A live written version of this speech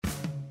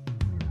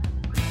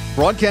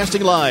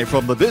Broadcasting live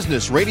from the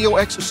Business Radio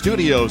X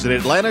studios in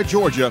Atlanta,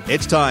 Georgia,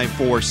 it's time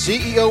for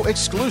CEO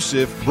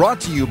Exclusive, brought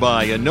to you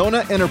by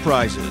Anona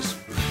Enterprises.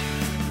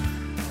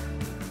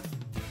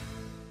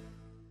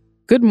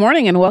 Good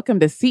morning and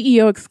welcome to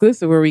CEO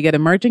Exclusive, where we get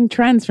emerging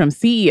trends from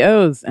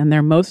CEOs and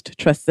their most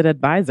trusted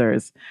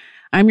advisors.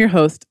 I'm your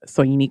host,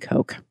 Soyini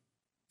Koch.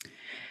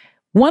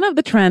 One of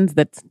the trends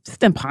that's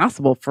just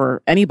impossible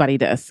for anybody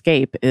to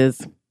escape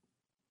is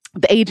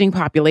the aging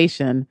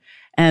population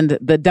and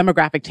the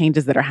demographic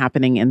changes that are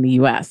happening in the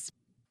U.S.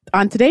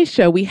 On today's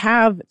show, we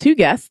have two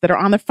guests that are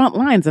on the front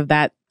lines of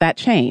that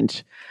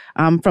change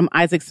from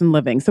Isaacson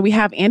Living. So we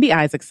have Andy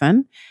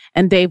Isaacson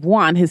and Dave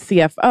Wan, his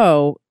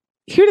CFO,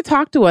 here to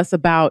talk to us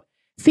about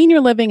senior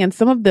living and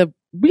some of the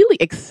really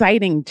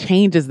exciting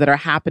changes that are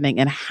happening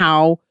and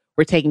how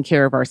we're taking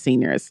care of our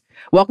seniors.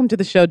 Welcome to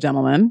the show,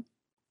 gentlemen.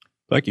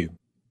 Thank you.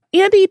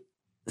 Andy,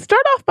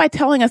 start off by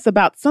telling us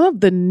about some of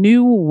the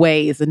new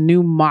ways and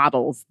new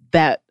models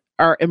that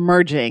are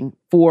emerging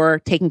for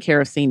taking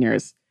care of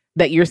seniors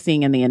that you're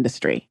seeing in the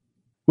industry?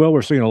 Well,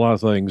 we're seeing a lot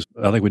of things.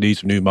 I think we need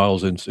some new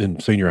models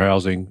in senior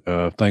housing.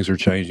 Things are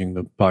changing.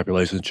 The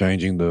population is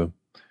changing. The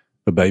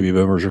baby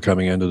boomers are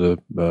coming into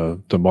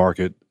the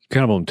market.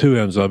 Kind of on two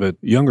ends of it.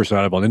 Younger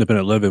side of on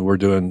independent living, we're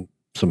doing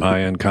some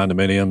high-end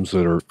condominiums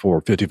that are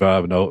for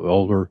 55 and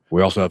older.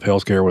 We also have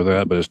healthcare with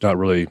that, but it's not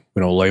really,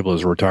 we don't label it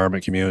as a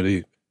retirement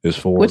community. It's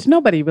for which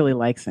nobody really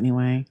likes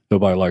anyway.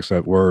 Nobody likes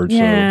that word.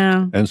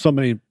 Yeah. So, and so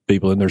many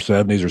people in their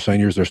 70s or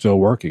seniors, they're still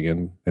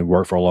working and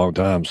work for a long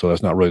time. So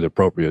that's not really the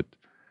appropriate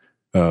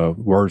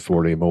word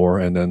for it anymore.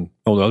 And then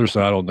on the other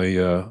side, on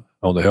the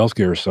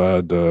healthcare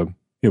side,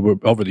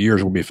 over the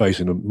years, we'll be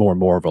facing more and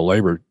more of a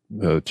labor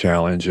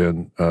challenge,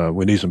 and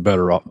we need some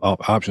better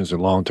options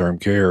in long-term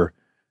care.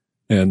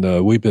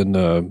 And we've been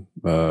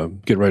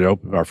getting ready to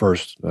open our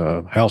first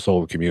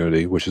household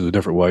community, which is a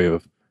different way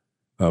of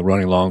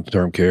running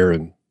long-term care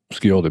and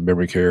skilled and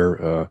memory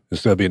care.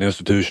 Instead of being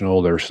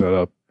institutional, they're set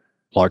up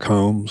like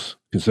homes,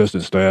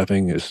 consistent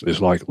staffing. It's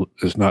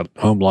not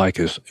home-like,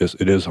 it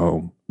is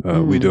home.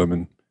 We do them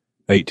in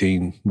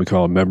 18, we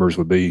call them members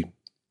would be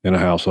in a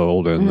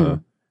household,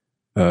 and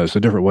it's a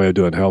different way of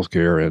doing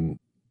healthcare. And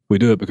we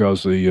do it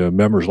because the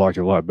members like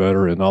it a lot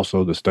better, and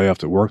also the staff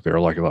that work there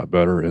like it a lot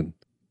better. And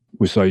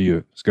we say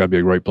it's got to be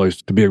a great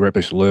place to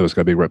live. It's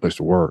got to be a great place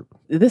to work.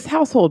 This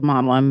household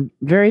model, I'm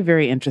very,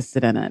 very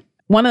interested in it.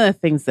 One of the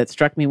things that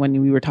struck me when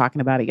we were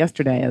talking about it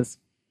yesterday is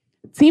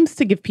it seems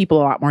to give people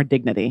a lot more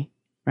dignity,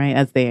 right,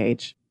 as they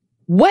age.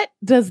 What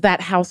does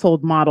that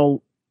household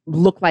model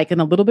look like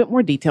in a little bit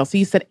more detail? So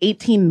you said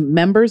 18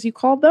 members, you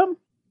called them,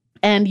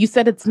 and you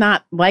said it's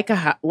not like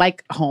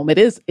home. It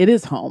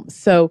is home.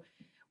 So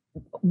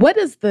what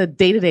is the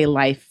day-to-day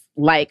life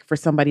like for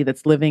somebody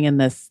that's living in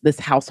this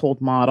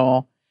household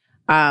model?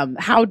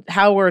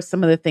 How are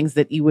some of the things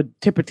that you would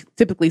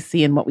typically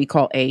see in what we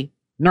call a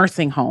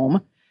nursing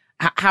home?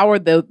 How are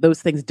those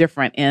things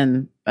different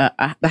in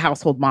the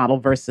household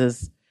model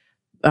versus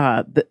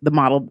the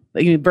model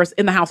in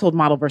the household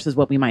model versus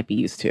what we might be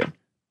used to?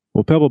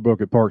 Well,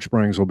 Pebblebrook at Park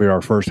Springs will be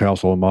our first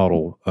household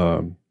model.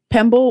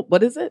 Pemble,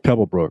 what is it?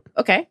 Pebblebrook.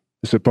 Okay.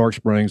 It's at Park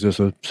Springs.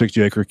 It's a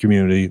 60-acre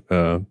community.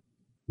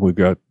 We've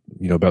got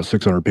about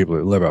 600 people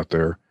that live out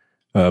there.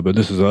 But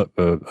this is a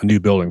new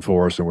building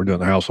for us, and we're doing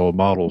the household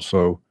model.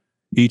 So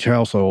each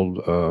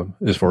household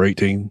is for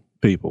 18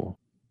 people.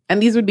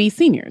 And these would be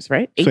seniors,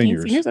 right?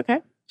 18 seniors, okay.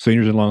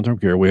 Seniors in long-term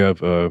care. We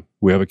have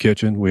a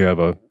kitchen. We have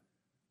a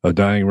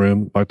dining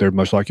room right there,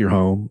 much like your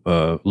home,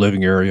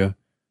 living area.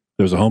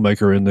 There's a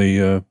homemaker in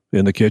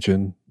the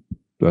kitchen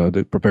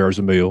that prepares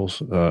the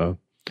meals.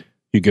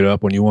 You get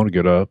up when you want to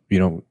get up. You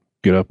don't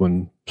get up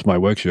when somebody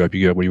wakes you up. You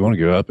get up when you want to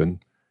get up,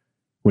 and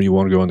when you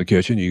want to go in the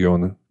kitchen, you go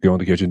in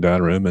the kitchen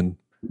dining room, and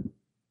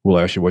we'll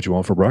ask you what you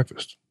want for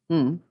breakfast.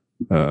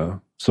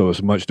 So it's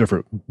a much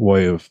different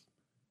way of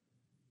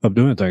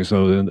doing things.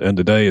 So and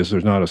today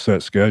there's not a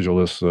set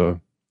schedule. It's well,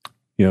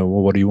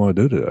 what do you want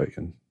to do today,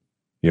 and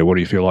what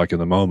do you feel like in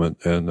the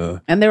moment, and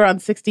they're on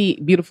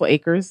 60 beautiful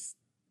acres,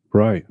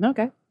 right?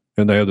 Okay,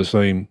 and they have the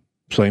same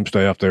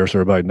staff there, so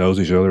everybody knows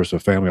each other. It's a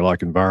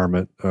family-like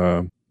environment.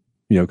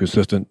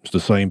 Consistent. It's the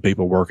same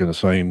people work in the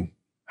same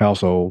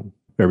household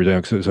every day.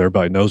 So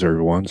everybody knows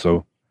everyone,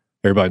 so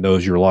everybody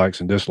knows your likes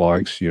and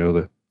dislikes. They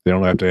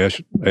don't have to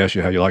ask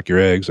you how you like your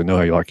eggs. They know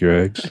how you like your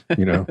eggs.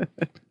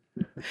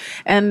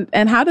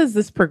 And how does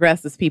this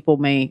progress as people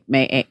may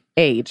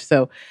age?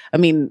 So, I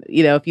mean,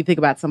 if you think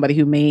about somebody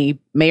who may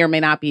or may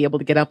not be able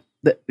to get up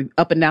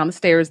and down the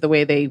stairs the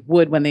way they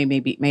would when they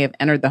may have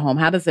entered the home,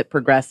 how does it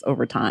progress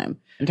over time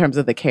in terms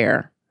of the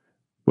care?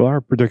 Well,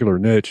 our particular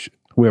niche,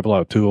 we have a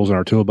lot of tools in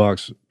our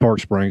toolbox. Park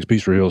Springs,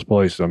 Peachtree Hills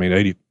Place. I mean,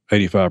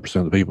 85%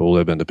 of the people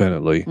live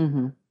independently.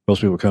 Mm-hmm.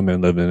 Most people come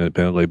in living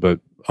independently, but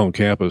on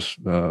campus,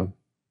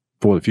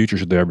 for the future,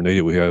 should they ever need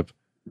it, we have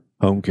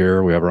home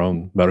care. We have our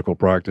own medical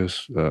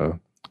practice.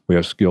 We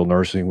have skilled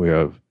nursing. We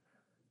have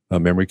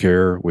memory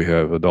care. We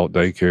have adult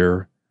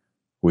daycare.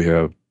 We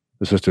have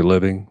assisted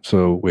living.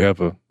 So we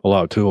have a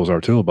lot of tools in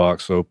our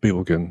toolbox so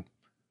people can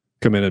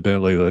come in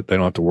independently. They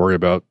don't have to worry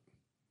about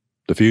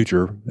the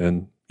future,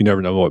 and you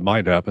never know what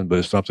might happen. But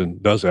if something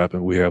does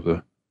happen, we have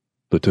the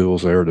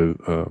tools there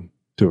to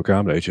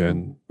accommodate you.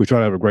 And we try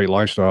to have a great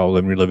lifestyle,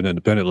 living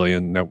independently,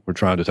 and now we're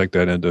trying to take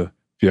that into,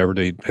 if you ever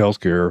need health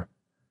care,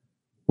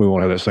 we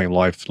won't have that same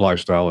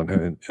lifestyle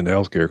in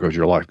healthcare because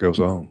your life goes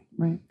on.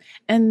 Right.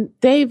 And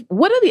Dave,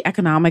 what are the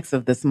economics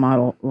of this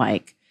model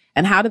like?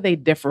 And how do they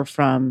differ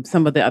from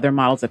some of the other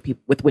models that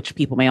with which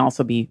people may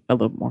also be a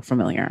little more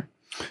familiar?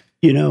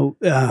 In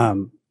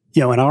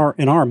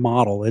our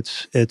model,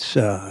 it's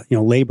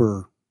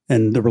labor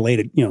and the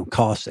related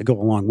costs that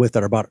go along with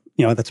it are about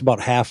that's about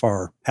half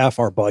our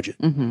budget.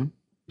 Mm-hmm.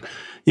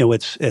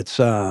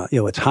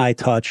 It's high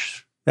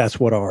touch. That's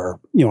what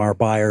our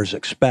buyers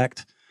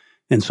expect,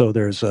 and so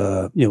there's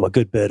a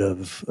good bit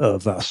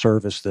of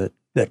service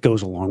that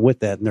goes along with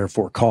that, and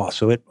therefore cost.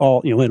 So in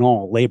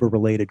all, labor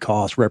related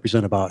costs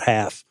represent about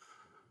half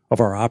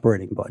of our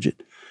operating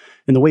budget.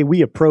 And the way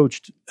we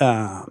approached,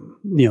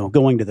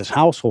 going to this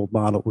household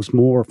model was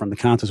more from the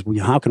context of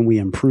how can we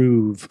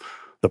improve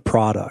the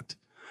product,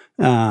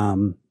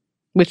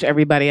 which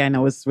everybody I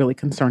know is really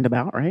concerned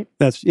about, right?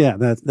 That's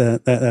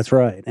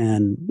right.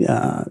 And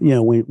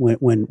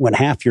when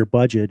half your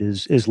budget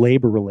is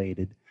labor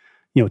related,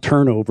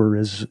 turnover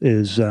is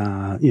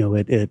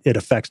it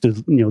affects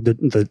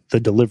the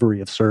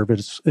delivery of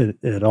service.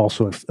 It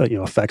also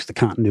affects the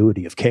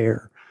continuity of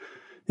care.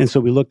 And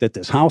so we looked at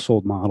this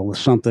household model as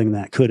something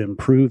that could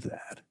improve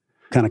that.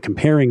 Kind of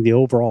comparing the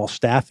overall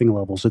staffing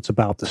levels, it's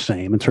about the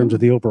same. In terms of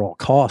the overall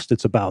cost,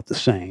 it's about the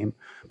same.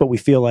 But we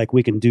feel like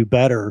we can do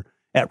better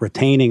at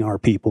retaining our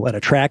people, at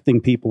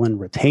attracting people and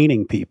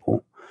retaining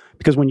people.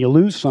 Because when you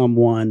lose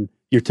someone,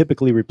 you're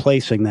typically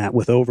replacing that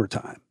with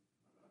overtime.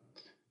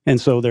 And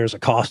so there's a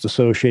cost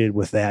associated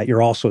with that.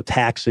 You're also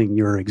taxing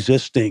your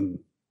existing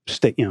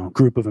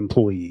group of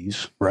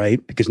employees,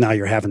 right? Because now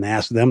you're having to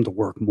ask them to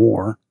work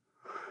more.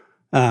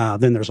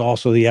 Then there's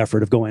also the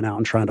effort of going out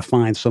and trying to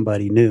find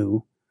somebody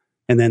new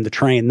and then to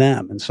train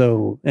them. And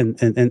so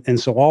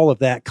so all of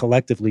that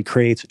collectively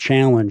creates a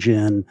challenge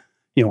in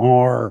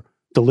our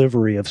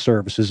delivery of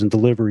services and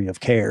delivery of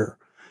care.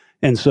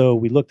 And so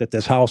we looked at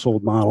this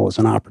household model as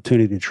an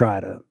opportunity to try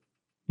to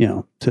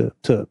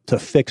to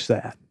fix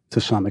that to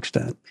some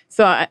extent.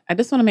 So I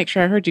just want to make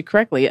sure I heard you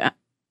correctly.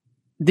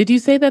 Did you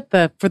say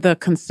that for the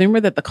consumer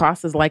that the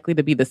cost is likely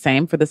to be the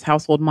same for this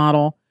household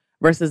model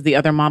versus the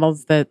other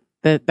models that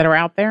are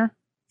out there?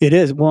 It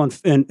is. Well,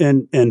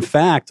 in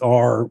fact,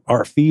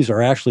 our fees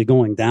are actually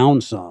going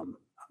down some,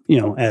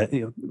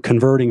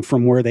 converting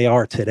from where they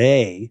are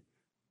today,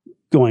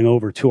 going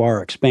over to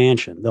our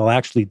expansion. They'll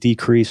actually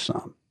decrease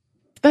some.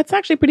 That's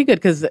actually pretty good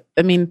because,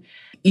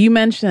 you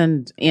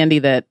mentioned, Andy,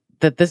 that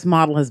this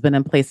model has been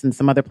in place in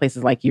some other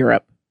places like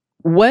Europe.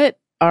 What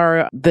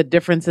are the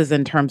differences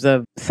in terms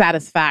of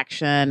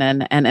satisfaction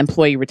and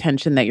employee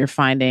retention that you're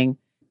finding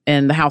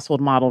in the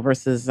household model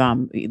versus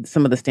some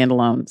of the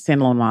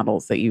standalone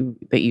models that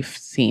you've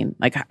seen?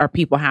 Like, are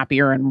people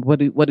happier, and what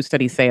do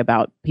studies say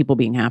about people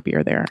being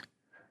happier there?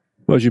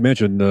 Well, as you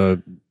mentioned,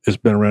 it's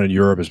been around in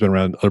Europe. It's been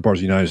around other parts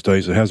of the United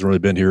States. It hasn't really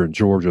been here in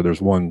Georgia.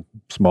 There's one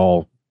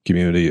small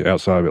community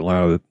outside of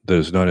Atlanta that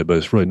has done it, but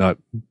it's really not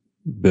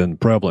been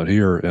prevalent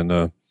here.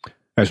 And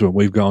actually, when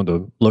we've gone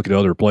to look at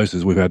other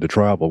places, we've had to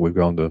travel. We've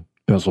gone to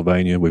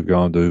Pennsylvania. We've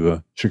gone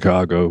to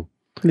Chicago.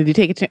 Did you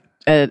take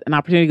an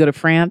opportunity to go to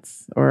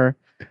France or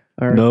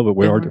no? But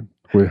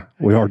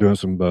we are doing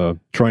some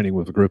training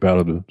with a group out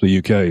of the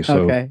UK.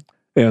 So, okay.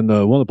 And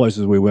one of the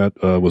places we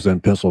went was in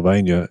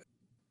Pennsylvania.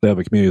 They have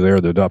a community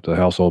there that adopted the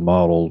household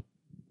model,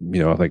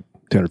 I think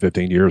 10 or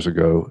 15 years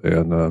ago.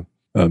 And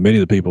many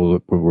of the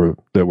people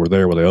that were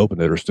there when they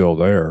opened it are still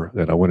there.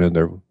 And I went in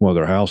there, one of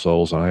their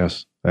households, and I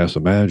asked the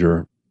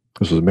manager,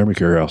 this was a memory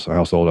care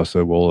household. I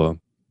said, well,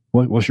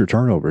 what's your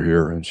turnover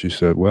here? And she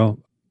said, well,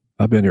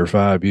 I've been here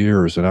 5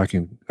 years, and I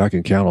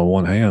can count on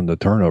one hand the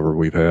turnover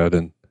we've had.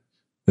 And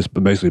it's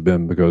basically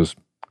been because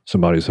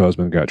somebody's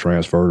husband got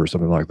transferred or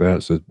something like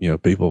that. So,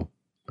 people,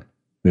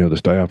 the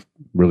staff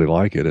really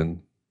like it,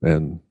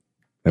 and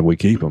we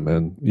keep them.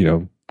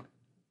 And,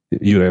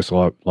 you'd ask a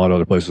lot of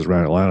other places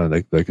around Atlanta,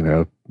 and they can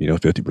have,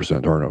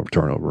 50%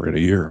 turnover in a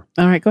year.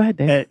 All right, go ahead,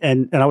 Dave.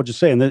 And I would just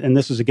say, and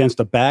this is against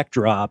a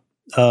backdrop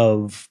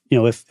of,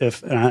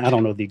 if and I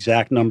don't know the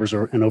exact numbers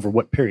and over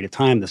what period of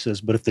time this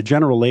is, but if the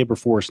general labor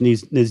force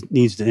needs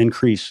to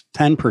increase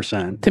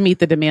 10% to meet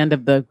the demand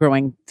of the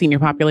growing senior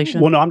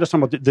population. Well, no, I'm just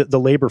talking about the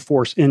labor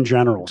force in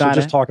general. So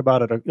just talk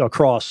about it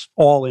across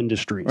all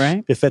industries.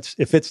 Right. If it's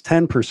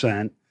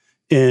 10%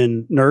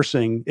 in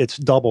nursing, it's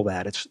double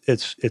that.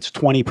 It's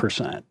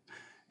 20%.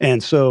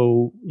 And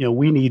so,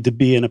 we need to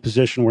be in a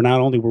position where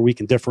not only where we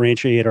can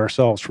differentiate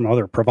ourselves from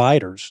other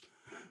providers,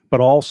 but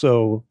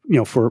also,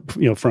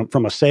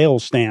 from a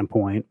sales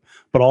standpoint,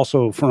 but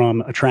also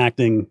from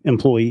attracting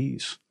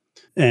employees.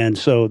 And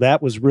so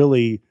that was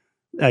really,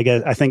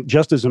 I think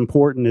just as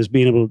important as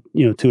being able,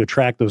 to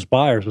attract those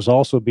buyers was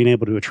also being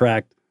able to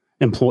attract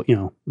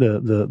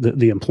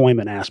the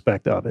employment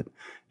aspect of it,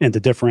 and to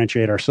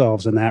differentiate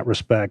ourselves in that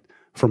respect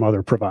from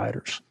other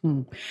providers.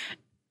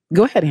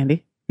 Go ahead,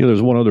 Andy.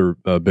 There's one other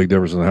big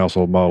difference in the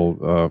household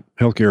model.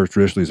 Healthcare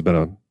traditionally has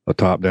been a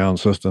top-down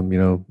system.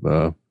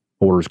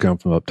 Orders come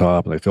from up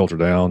top and they filter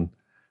down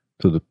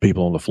to the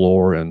people on the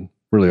floor, and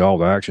really all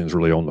the action is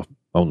really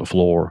on the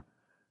floor.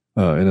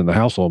 And in the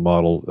household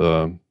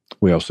model,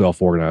 we have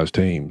self-organized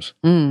teams.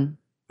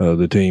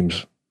 The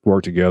teams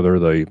work together.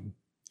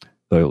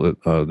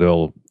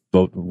 They'll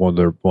vote one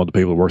of the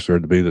people who works there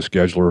to be the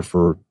scheduler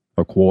for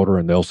a quarter,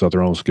 and they'll set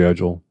their own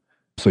schedule.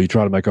 So you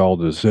try to make all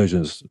the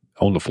decisions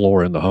on the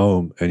floor in the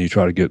home, and you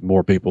try to get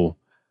more people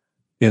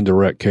in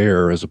direct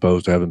care as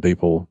opposed to having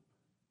people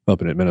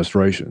up in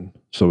administration.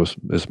 So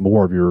it's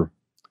more of your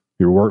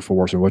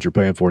workforce, and what you're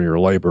paying for in your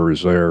labor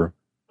is there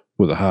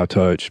with a high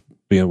touch,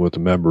 being with the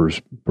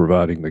members,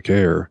 providing the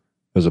care,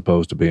 as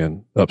opposed to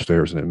being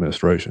upstairs in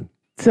administration.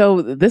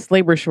 So this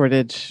labor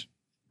shortage,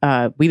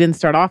 we didn't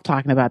start off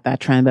talking about that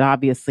trend, but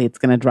obviously it's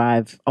going to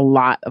drive a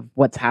lot of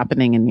what's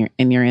happening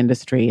in your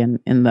industry and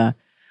in the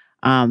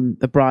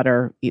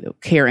broader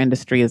care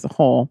industry as a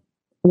whole.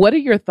 What are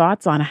your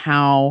thoughts on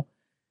how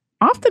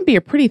often be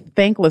a pretty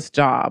thankless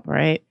job,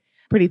 right?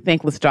 Pretty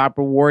thankless job,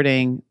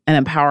 rewarding and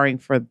empowering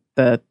for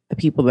the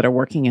people that are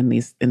working in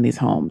these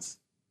homes?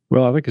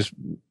 Well, I think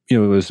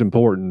it's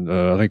important.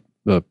 I think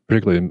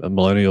particularly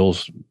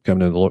millennials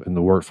coming in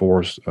the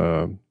workforce,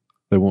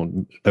 they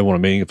want a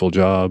meaningful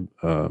job.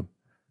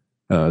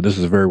 This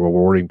is a very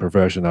rewarding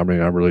profession. I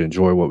mean, I really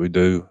enjoy what we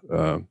do.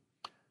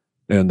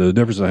 And the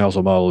difference in the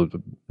household model,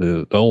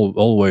 the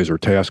old ways are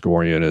task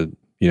oriented.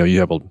 You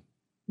have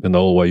in the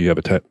old way, you have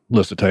a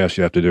list of tasks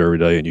you have to do every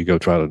day, and you go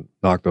try to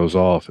knock those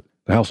off.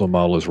 The household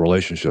model is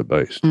relationship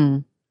based.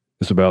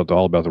 It's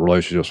all about the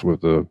relationships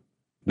with the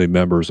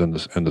members and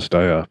the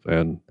staff,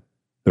 and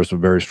there's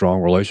some very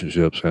strong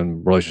relationships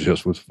and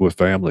relationships with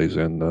families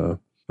and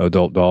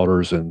adult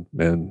daughters and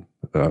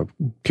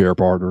care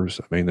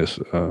partners. I mean, this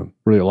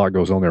really a lot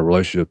goes on in their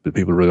relationship that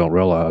people really don't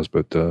realize,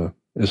 but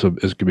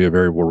it can be a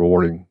very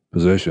rewarding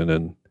position.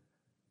 And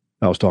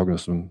I was talking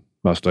to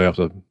my staff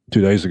 2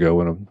 days ago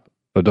when an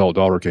adult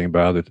daughter came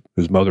by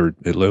whose mother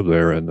had lived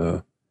there,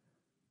 and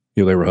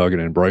they were hugging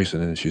and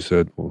embracing, and she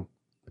said, "Well,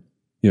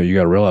 you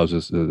got to realize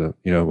this.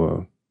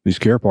 These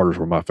care partners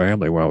were my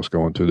family when I was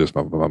going through this.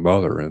 My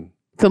mother." And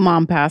so,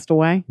 Mom passed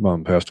away.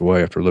 Mom passed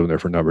away after living there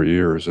for a number of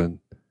years, and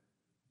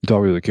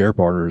talking to the care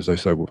partners, they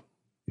said, "Well,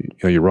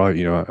 you're right.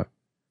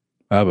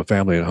 I have a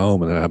family at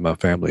home, and I have my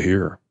family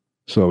here.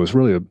 So it's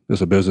really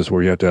a business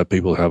where you have to have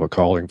people that have a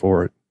calling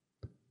for it.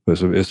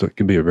 It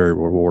can be a very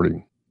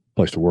rewarding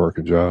place to work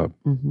and job."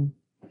 Mm-hmm.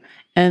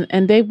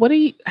 And Dave, what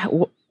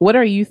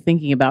are you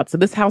thinking about? So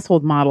this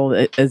household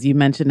model, as you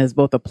mentioned, is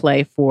both a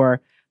play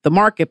for the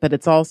market, but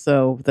it's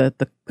also the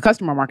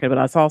customer market, but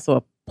it's also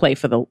a play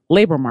for the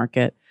labor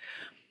market.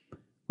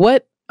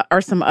 What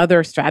are some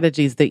other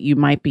strategies that you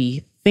might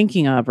be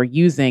thinking of or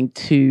using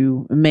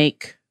to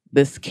make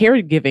this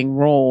caregiving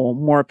role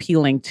more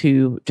appealing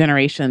to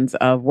generations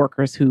of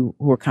workers who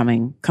are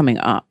coming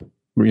up?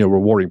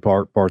 Rewarding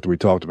part that we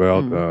talked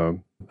about,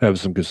 having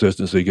some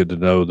consistency, get to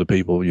know the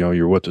people.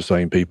 You're with the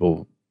same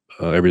people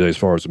every day as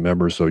far as the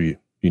members, so you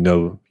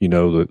know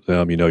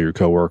them, your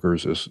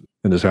coworkers.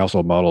 In this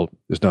household model,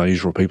 it's not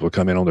usual for people to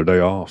come in on their day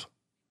off.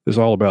 It's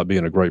all about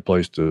being a great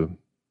place to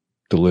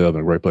live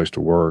and a great place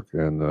to work,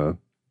 and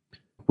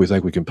we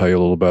think we can pay a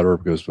little better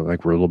because I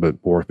think we're a little bit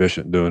more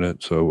efficient doing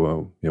it.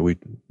 So we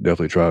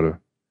definitely try to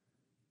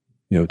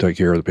take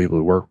care of the people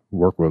who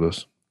work with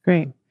us.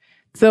 Great.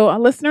 So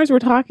listeners, we're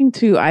talking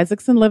to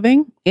Isaacson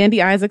Living,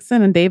 Andy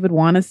Isaacson and David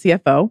Wanna,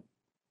 CFO.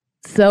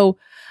 So,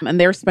 and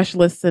they're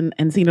specialists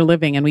in senior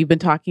living. And we've been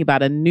talking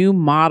about a new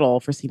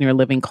model for senior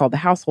living called the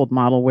household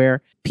model,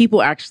 where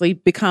people actually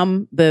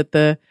become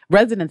the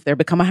residents there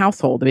become a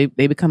household.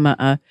 They become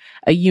a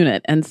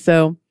unit. And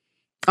so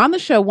on the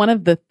show, one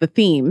of the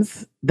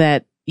themes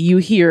that you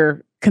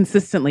hear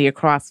consistently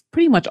across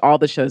pretty much all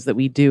the shows that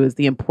we do is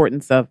the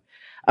importance of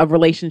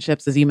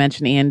relationships, as you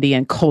mentioned, Andy,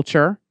 and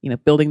culture,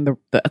 building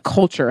a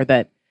culture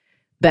that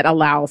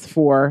allows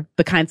for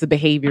the kinds of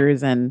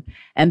behaviors and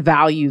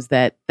values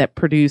that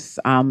produce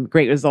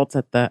great results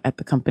at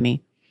the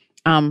company.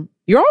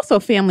 You're also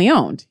family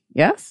owned,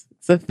 yes?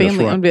 It's a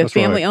family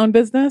owned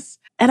business.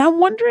 And I'm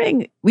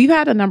wondering, we've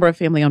had a number of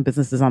family owned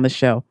businesses on the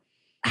show.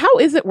 How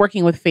is it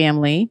working with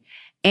family?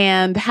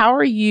 And how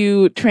are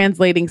you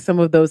translating some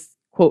of those,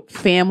 quote,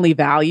 family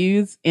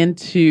values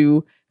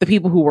into the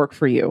people who work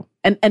for you?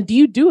 And do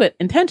you do it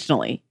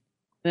intentionally,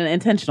 in an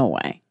intentional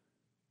way?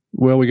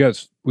 Well, we got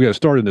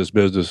started in this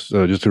business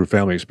just through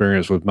family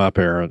experience with my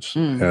parents,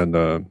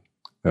 and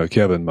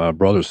Kevin, my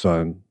brother's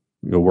son,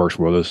 works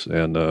with us,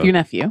 and your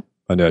nephew,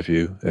 my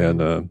nephew,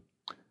 and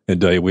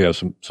Dave. We have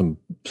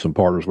some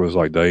partners with us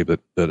like Dave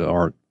that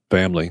aren't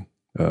family,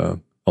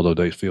 although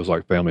Dave feels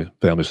like family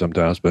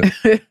sometimes. But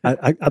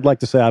I'd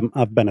like to say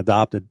I've been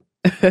adopted.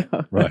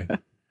 Right.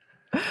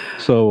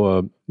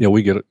 So,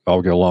 we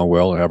all get along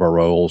well and have our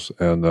roles,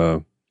 and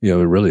it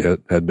really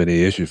had been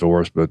any issue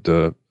for us. But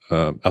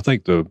I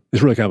think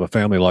it's really kind of a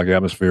family-like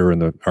atmosphere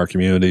in our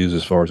communities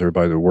as far as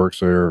everybody that works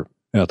there.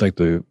 And I think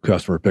the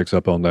customer picks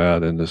up on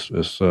that, and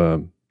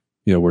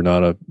we're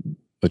not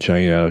a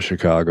chain out of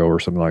Chicago or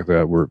something like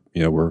that, where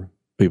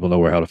people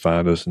know how to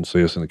find us and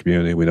see us in the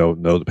community. We know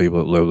the people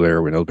that live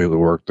there. We know the people that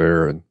work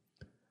there, and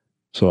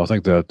so I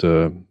think that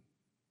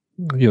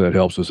that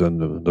helps us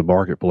in the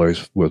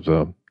marketplace with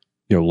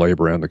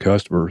labor and the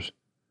customers,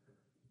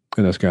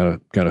 and that's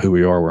kind of who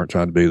we are. We aren't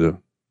trying to be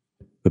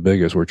the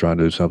biggest. We're trying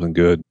to do something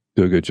good,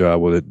 do a good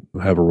job with it,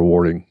 have a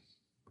rewarding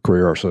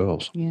career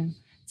ourselves. Yeah.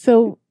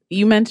 So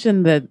you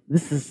mentioned that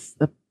this is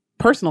a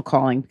personal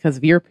calling because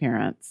of your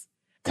parents.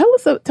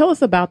 Tell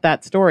us about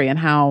that story and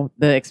how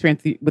the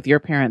experience with your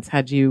parents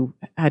had you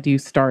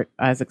start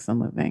Isaacson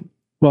Living.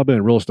 Well, I've been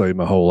in real estate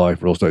my whole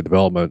life, real estate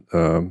development,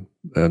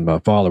 and my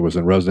father was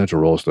in residential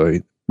real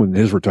estate. When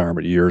his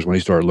retirement years, when he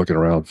started looking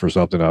around for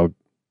something, I would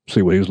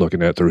see what he was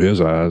looking at through his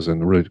eyes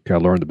and really kind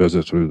of learn the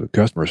business through the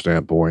customer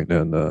standpoint.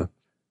 And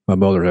my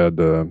mother had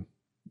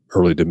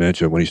early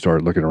dementia when he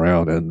started looking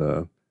around,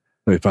 and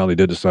they finally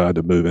did decide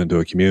to move into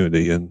a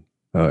community. And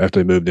after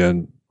they moved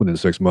in, within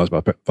 6 months,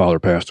 my father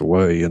passed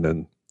away, and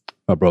then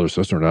my brother,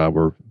 sister, and I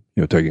were,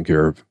 taking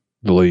care of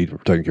the lead,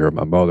 taking care of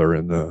my mother.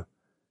 And the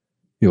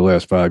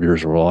last 5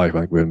 years of her life, I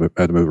think we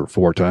had to move her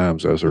 4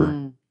 times as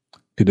her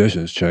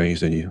conditions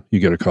changed. And you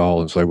get a call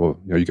and say, well,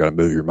 you got to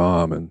move your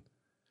mom. And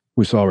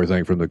we saw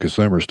everything from the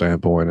consumer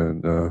standpoint.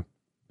 And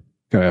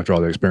kind of after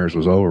all the experience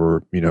was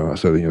over, I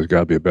said, there's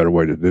got to be a better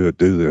way to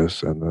do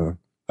this. And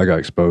I got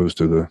exposed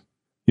to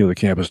the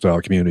campus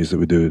style communities that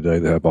we do today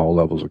that have all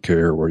levels of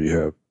care, where you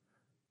have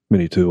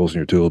many tools in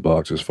your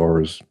toolbox as far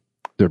as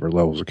different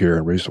levels of care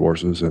and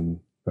resources. And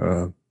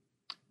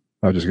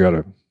I just got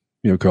a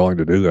calling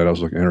to do that. I was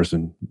looking interested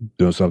in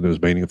doing something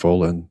that's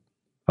meaningful, and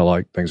I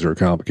like things that are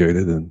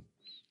complicated, and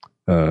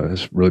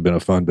it's really been a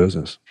fun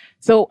business.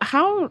 So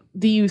how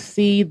do you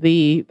see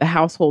the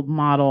household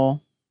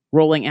model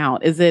rolling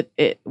out? Is it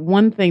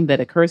one thing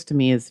that occurs to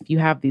me is if you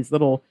have these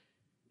little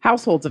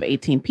households of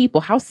 18 people,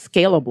 how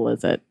scalable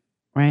is it,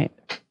 right?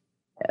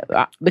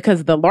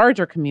 Because the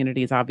larger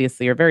communities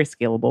obviously are very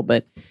scalable,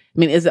 but I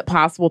mean, is it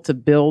possible to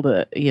build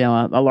a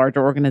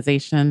larger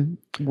organization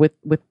with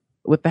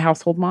the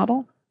household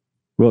model?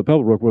 Well, at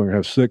Pebblebrook, we're going to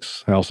have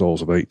 6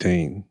 households of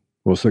 18.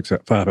 Well,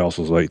 5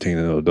 households of 18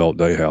 in an adult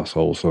day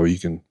household. So you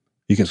can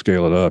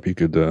scale it up. You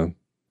could,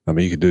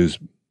 you could do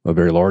a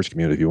very large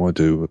community if you want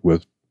to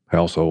with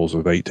households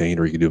of 18,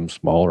 or you could do them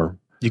smaller.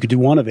 You could do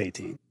one of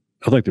 18.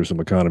 I think there's some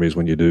economies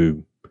when you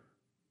do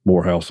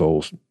more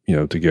households,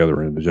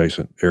 together in an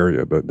adjacent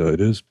area, but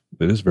it is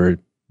very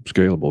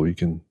scalable. You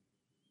can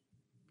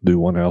do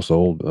one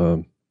household,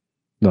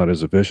 not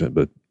as efficient,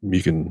 but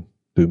you can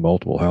do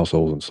multiple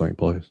households in the same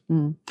place.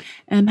 Mm.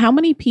 And how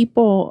many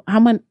people?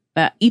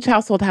 Each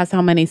household has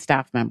how many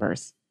staff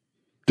members?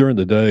 During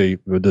the day,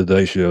 with the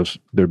day shifts,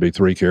 there'd be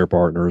 3 care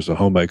partners, a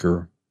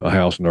homemaker, a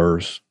house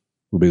nurse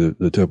would be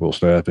the typical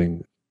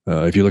staffing.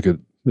 If you look at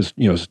this,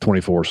 it's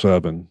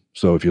 24/7.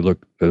 So if you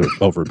look at it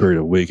over a period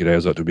of a week, it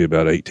adds up to be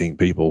about 18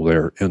 people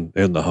there in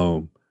the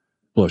home.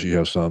 Plus you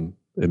have some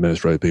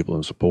administrative people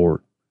in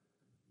support.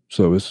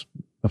 So it's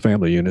a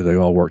family unit. They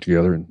all work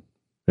together and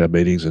have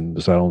meetings and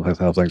decide on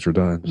how things are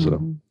done.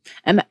 So,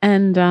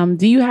 and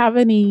do you have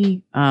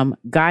any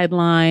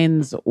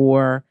guidelines,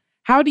 or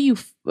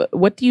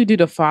what do you do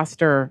to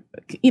foster?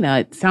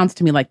 It sounds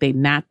to me like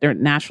they're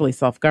naturally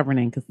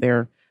self-governing because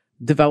they're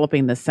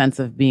developing the sense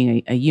of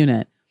being a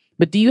unit.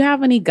 But do you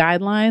have any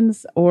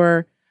guidelines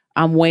or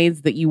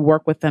ways that you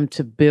work with them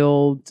to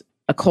build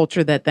a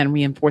culture that then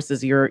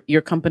reinforces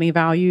your company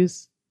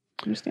values?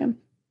 Understand?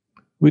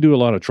 We do a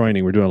lot of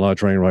training. We're doing a lot of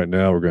training right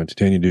now. We're going to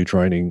continue to do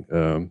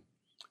training.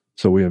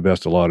 So we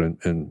invest a lot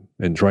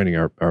in training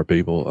our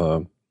people.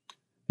 One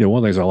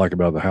of the things I like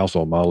about the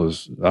household model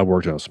is I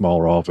worked in a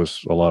smaller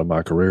office a lot of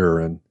my career.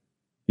 And,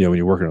 when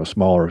you work in a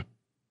smaller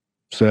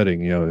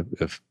setting,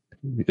 if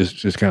it's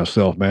just kind of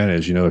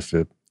self-managed,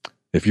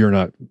 if you're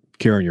not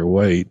carrying your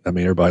weight,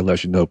 everybody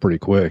lets you know pretty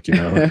quick,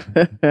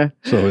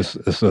 So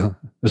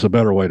it's a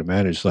better way to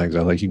manage things.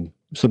 I think you can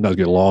sometimes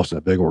get lost in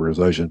a big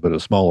organization, but a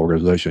small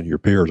organization, your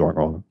peers aren't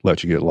going to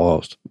let you get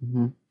lost.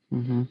 Mm-hmm.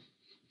 Mm-hmm.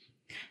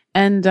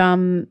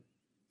 And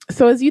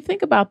so as you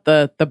think about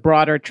the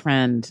broader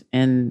trend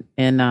in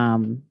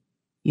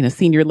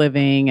senior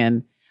living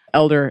and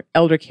elder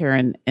care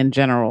in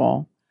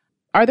general,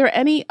 are there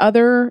any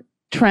other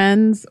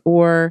trends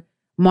or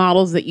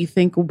models that you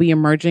think will be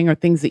emerging, or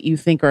things that you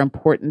think are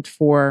important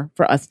for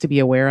us to be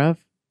aware of?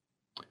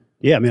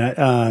 Yeah,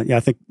 I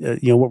think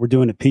what we're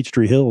doing at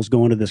Peachtree Hill is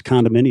going to this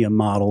condominium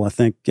model. I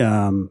think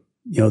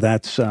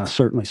that's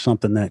certainly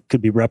something that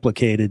could be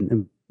replicated,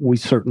 and we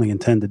certainly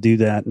intend to do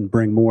that and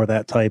bring more of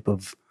that type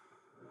of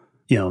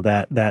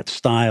that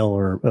style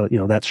or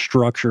that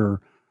structure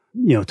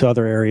to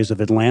other areas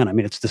of Atlanta.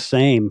 It's the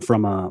same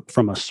from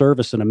a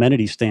service and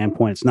amenity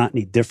standpoint. It's not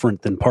any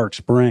different than Park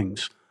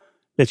Springs.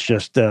 It's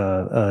just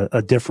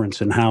a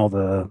difference in how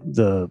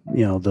the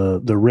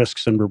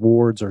risks and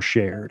rewards are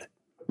shared.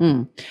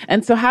 Mm.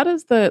 And so how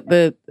does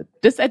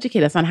just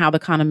educate us on how the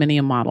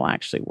condominium model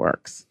actually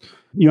works?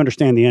 You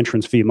understand the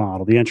entrance fee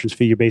model. The entrance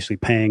fee, you're basically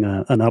paying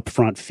an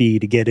upfront fee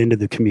to get into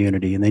the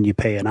community, and then you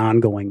pay an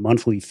ongoing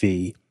monthly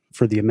fee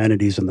for the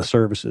amenities and the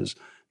services.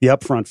 The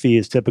upfront fee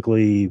is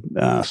typically,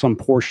 some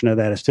portion of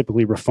that is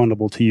typically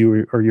refundable to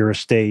you or your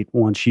estate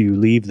once you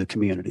leave the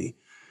community.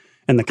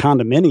 And the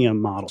condominium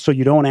model, so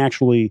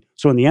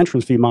in the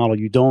entrance fee model,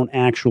 you don't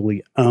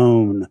actually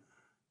own,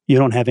 you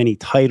don't have any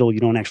title, you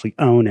don't actually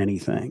own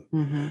anything.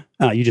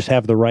 Mm-hmm. You just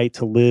have the right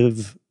to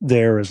live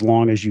there as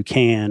long as you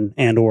can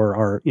and or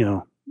are,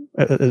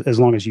 as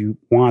long as you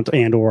want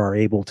and or are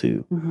able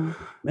to.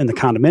 Mm-hmm. In the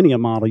condominium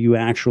model, you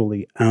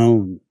actually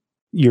own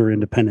your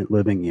independent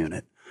living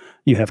unit.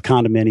 You have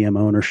condominium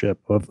ownership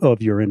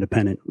of your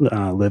independent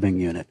living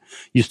unit.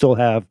 You still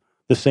have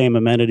the same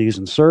amenities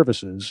and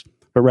services,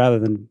 but rather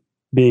than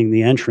being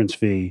the entrance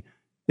fee,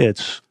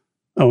 it's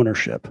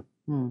ownership.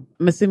 I'm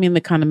assuming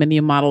the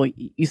condominium model,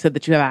 you said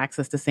that you have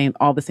access to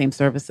all the same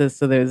services.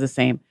 So there's the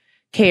same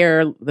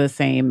care, the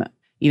same,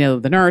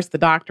 the nurse, the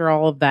doctor,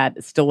 all of that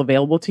is still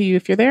available to you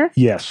if you're there?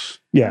 Yes.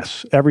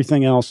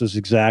 Everything else is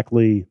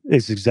exactly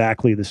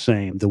the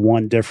same. The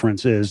one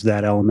difference is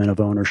that element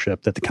of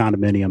ownership that the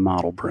condominium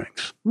model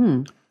brings.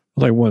 I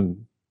think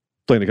one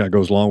thing that kind of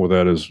goes along with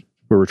that is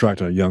we're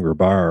attracting a younger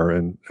buyer,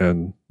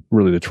 and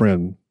really the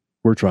trend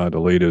we're trying to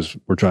lead is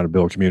we're trying to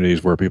build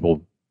communities where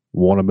people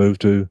want to move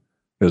to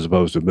as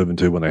opposed to moving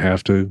to when they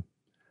have to.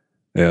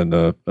 And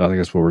I think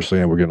that's what we're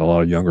seeing. We're getting a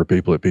lot of younger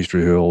people at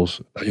Peachtree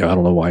Hills. I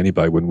don't know why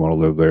anybody wouldn't want to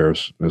live there.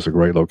 It's a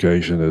great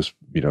location. It's,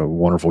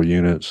 wonderful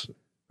units.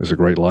 It's a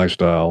great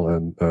lifestyle,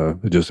 and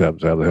it just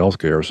happens to have the health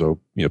care. So,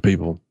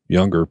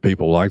 younger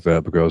people like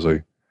that because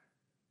they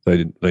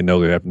know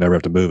they never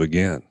have to move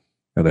again,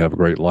 and they have a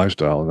great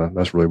lifestyle. And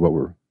that's really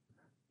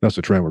that's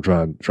the trend we're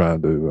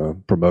trying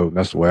to promote. And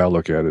that's the way I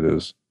look at it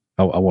is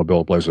I want to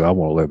build a place that I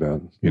want to live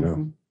in,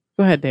 Mm-hmm.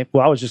 Go ahead, Dave.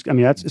 Well,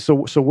 that's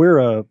so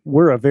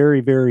we're a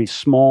very, very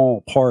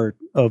small part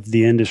of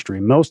the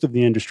industry. Most of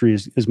the industry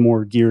is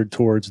more geared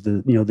towards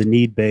the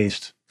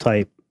need-based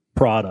type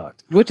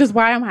product. Which is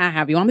why I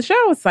have you on the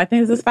show. So I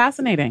think this is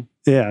fascinating.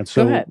 Yeah.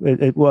 So go ahead.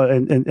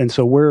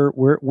 So we're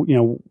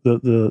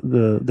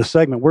the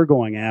segment we're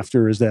going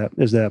after is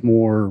that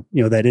more,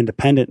 that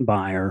independent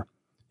buyer.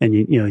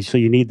 And so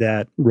you need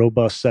that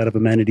robust set of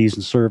amenities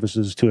and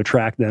services to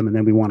attract them, and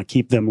then we want to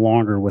keep them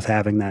longer with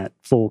having that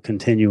full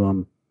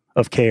continuum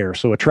of care.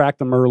 So attract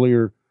them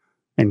earlier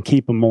and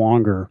keep them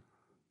longer.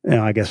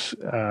 I guess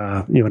in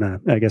a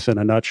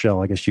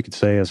nutshell, I guess you could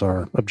say is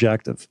our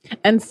objective.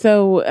 And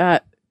so,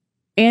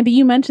 Andy,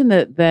 you mentioned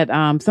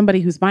that somebody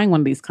who's buying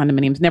one of these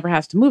condominiums never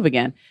has to move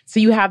again. So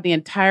you have the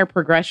entire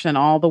progression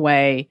all the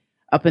way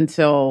up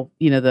until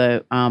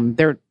the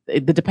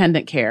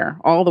dependent care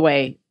all the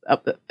way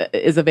up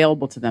is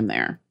available to them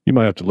there. You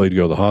might have to leave to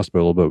go to the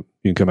hospital, but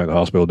you can come out of the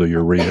hospital, do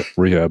your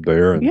rehab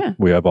there, and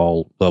we have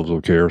all levels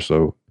of care.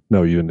 So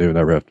no, you didn't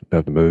never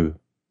have to move.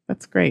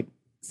 That's great.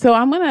 So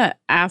I'm going to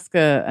ask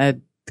a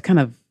kind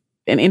of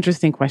an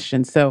interesting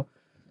question. So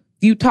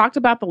you talked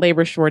about the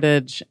labor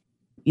shortage.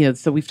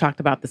 So we've talked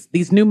about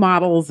these new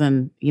models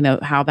and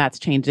how that's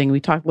changing. We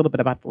talked a little bit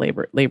about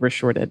the labor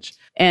shortage,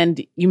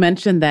 and you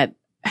mentioned that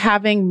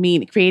creating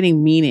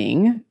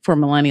meaning for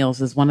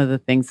millennials is one of the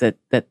things that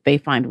they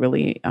find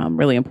really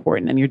really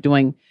important, and you're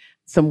doing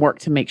some work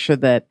to make sure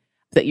that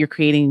you're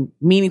creating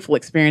meaningful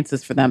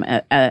experiences for them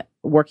at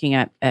working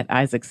at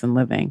Isaacson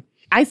Living.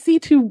 I see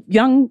two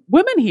young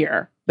women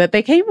here that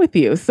they came with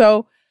you,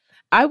 so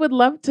I would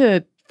love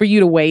for you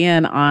to weigh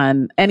in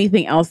on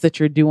anything else that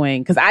you're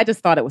doing, because I just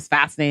thought it was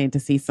fascinating to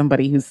see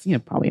somebody who's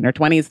probably in her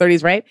 20s,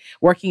 30s, right,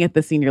 working at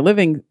the senior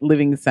living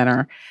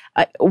center.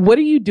 What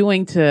are you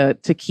doing to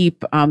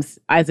keep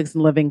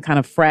Isaacson Living kind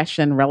of fresh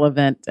and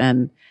relevant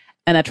and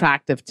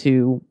attractive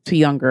to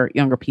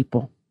younger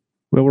people?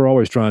 Well, we're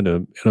always trying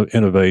to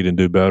innovate and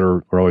do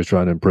better. We're always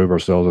trying to improve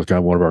ourselves. That's kind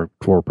of one of our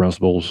core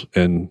principles,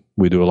 and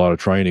we do a lot of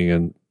training.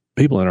 And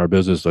people in our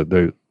business that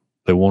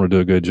they want to do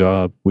a good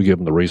job, we give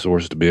them the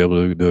resources to be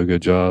able to do a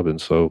good job.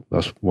 And so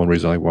that's one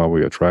reason I think why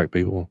we attract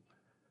people.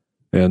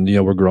 And,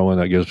 we're growing.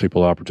 That gives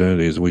people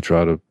opportunities. And we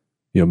try to,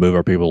 move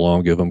our people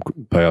along, give them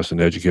paths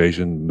in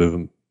education,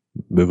 move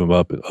them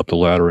up the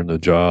ladder in the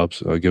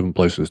jobs, give them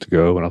places to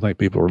go. And I think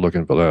people are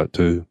looking for that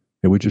too.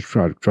 And we just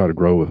try to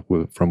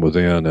grow from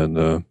within.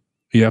 And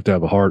you have to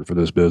have a heart for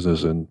this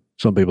business. And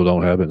some people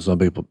don't have it, and some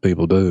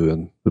people do.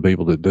 And the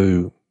people that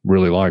do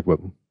really like what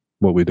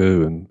we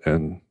do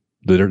and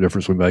the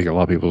difference we make in a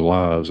lot of people's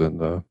lives,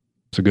 and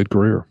it's a good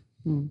career.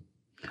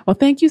 Well,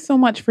 thank you so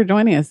much for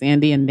joining us,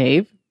 Andy and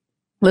Dave.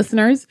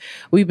 Listeners,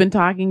 we've been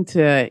talking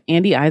to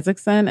Andy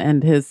Isaacson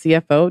and his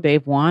CFO,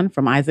 Dave Wan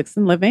from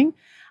Isaacson Living.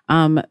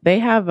 They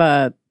have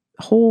a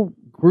whole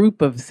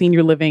group of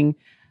senior living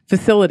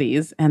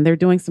facilities, and they're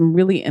doing some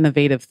really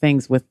innovative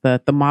things with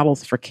the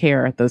models for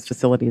care at those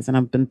facilities, and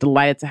I've been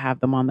delighted to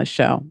have them on the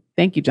show.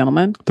 Thank you,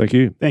 gentlemen. Thank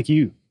you. Thank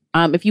you.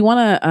 If you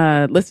want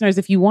to, listeners,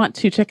 if you want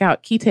to check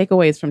out key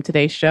takeaways from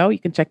today's show, you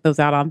can check those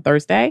out on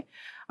Thursday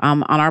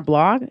on our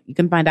blog. You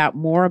can find out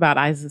more about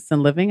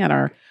Isaacson Living at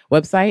our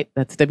website.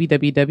 That's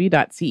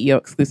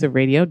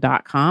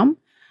www.ceoexclusiveradio.com.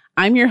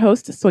 I'm your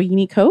host,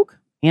 Soyini Koch,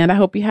 and I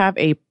hope you have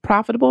a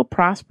profitable,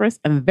 prosperous,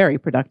 and very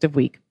productive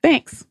week.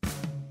 Thanks.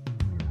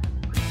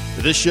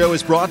 This show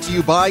is brought to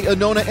you by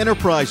Anona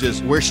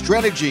Enterprises, where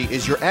strategy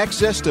is your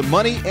access to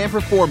money and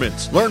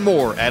performance. Learn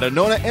more at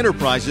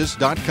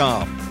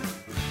AnonaEnterprises.com.